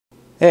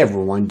Hey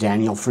everyone,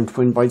 Daniel from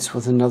Twin Bytes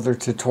with another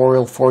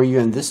tutorial for you,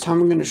 and this time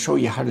I'm going to show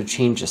you how to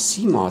change a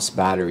CMOS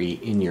battery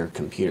in your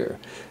computer.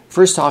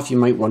 First off, you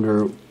might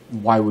wonder,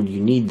 why would you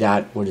need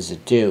that? What does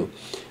it do?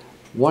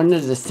 One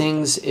of the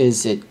things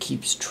is it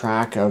keeps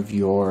track of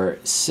your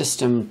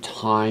system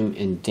time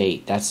and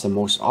date. That's the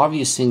most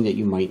obvious thing that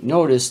you might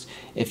notice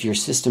if your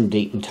system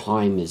date and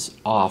time is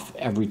off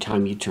every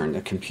time you turn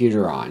the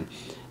computer on.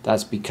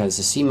 That's because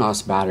the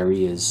CMOS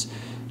battery is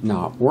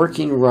not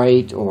working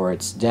right or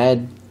it's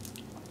dead.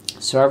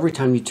 So every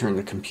time you turn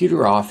the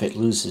computer off, it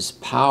loses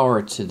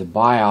power to the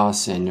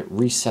BIOS and it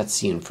resets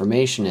the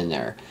information in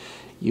there.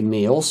 You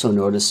may also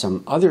notice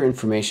some other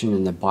information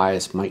in the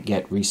BIOS might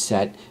get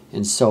reset,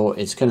 and so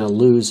it's going to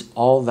lose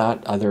all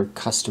that other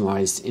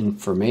customized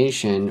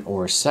information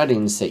or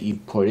settings that you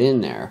put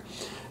in there.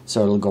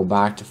 So it'll go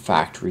back to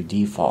factory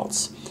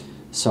defaults.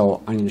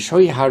 So I'm going to show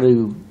you how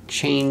to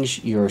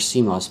change your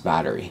CMOS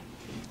battery.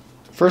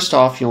 First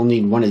off, you'll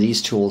need one of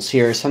these tools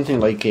here,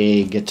 something like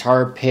a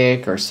guitar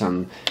pick or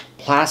some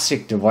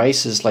plastic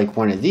devices like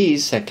one of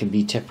these that could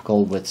be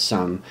typical with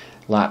some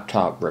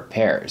laptop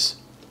repairs.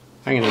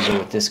 I'm going to go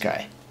with this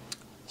guy.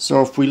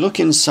 So if we look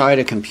inside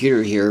a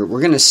computer here, we're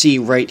going to see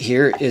right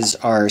here is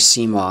our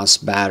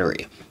CMOS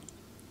battery.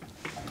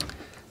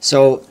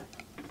 So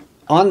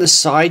on the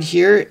side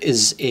here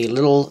is a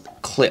little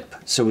clip.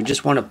 So we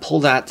just want to pull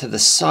that to the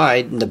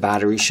side and the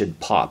battery should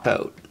pop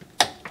out.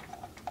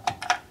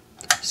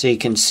 So you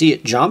can see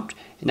it jumped.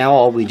 Now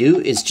all we do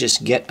is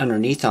just get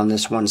underneath on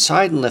this one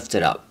side and lift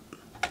it up.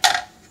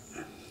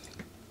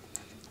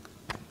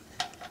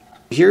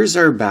 Here's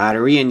our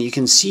battery, and you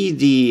can see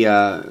the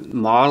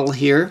model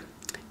here.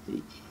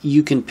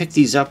 You can pick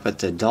these up at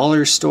the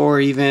dollar store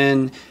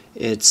even.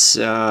 It's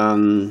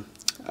a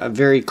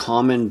very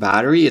common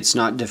battery. It's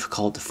not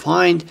difficult to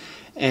find.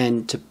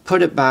 And to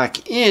put it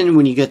back in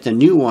when you get the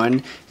new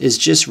one is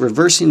just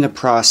reversing the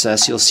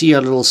process. You'll see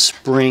a little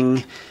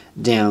spring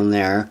down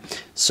there.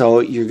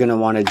 So you're going to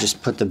want to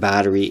just put the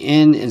battery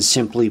in and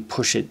simply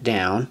push it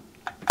down,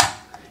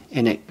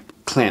 and it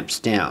clamps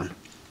down.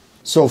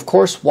 So of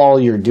course, while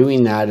you're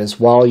doing that as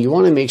well, you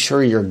want to make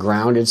sure you're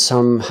grounded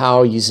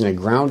somehow using a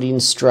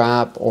grounding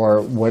strap or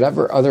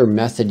whatever other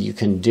method you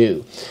can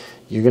do.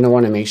 You're going to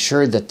want to make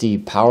sure that the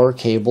power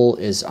cable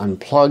is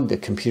unplugged, the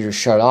computer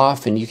shut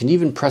off, and you can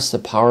even press the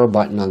power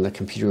button on the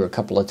computer a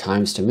couple of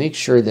times to make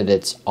sure that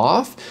it's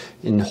off,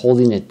 and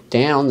holding it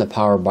down, the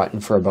power button,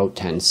 for about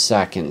 10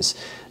 seconds.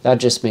 That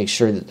just makes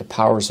sure that the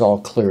power's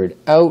all cleared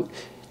out,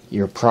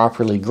 you're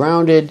properly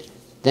grounded.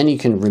 Then you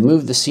can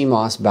remove the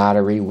CMOS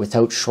battery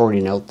without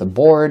shorting out the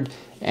board,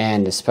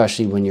 and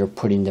especially when you're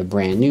putting the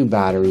brand new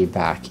battery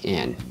back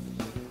in.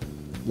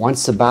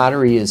 Once the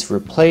battery is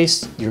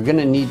replaced, you're going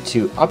to need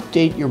to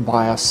update your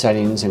BIOS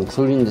settings,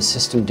 including the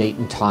system date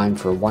and time,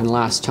 for one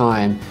last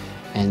time,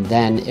 and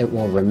then it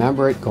will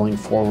remember it going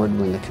forward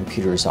when the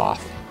computer is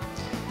off.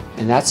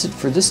 And that's it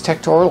for this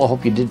tutorial. I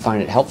hope you did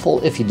find it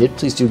helpful. If you did,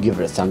 please do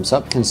give it a thumbs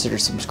up. Consider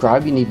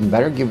subscribing, even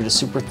better, give it a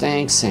super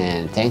thanks,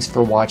 and thanks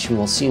for watching.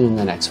 We'll see you in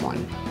the next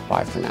one.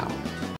 Bye for now.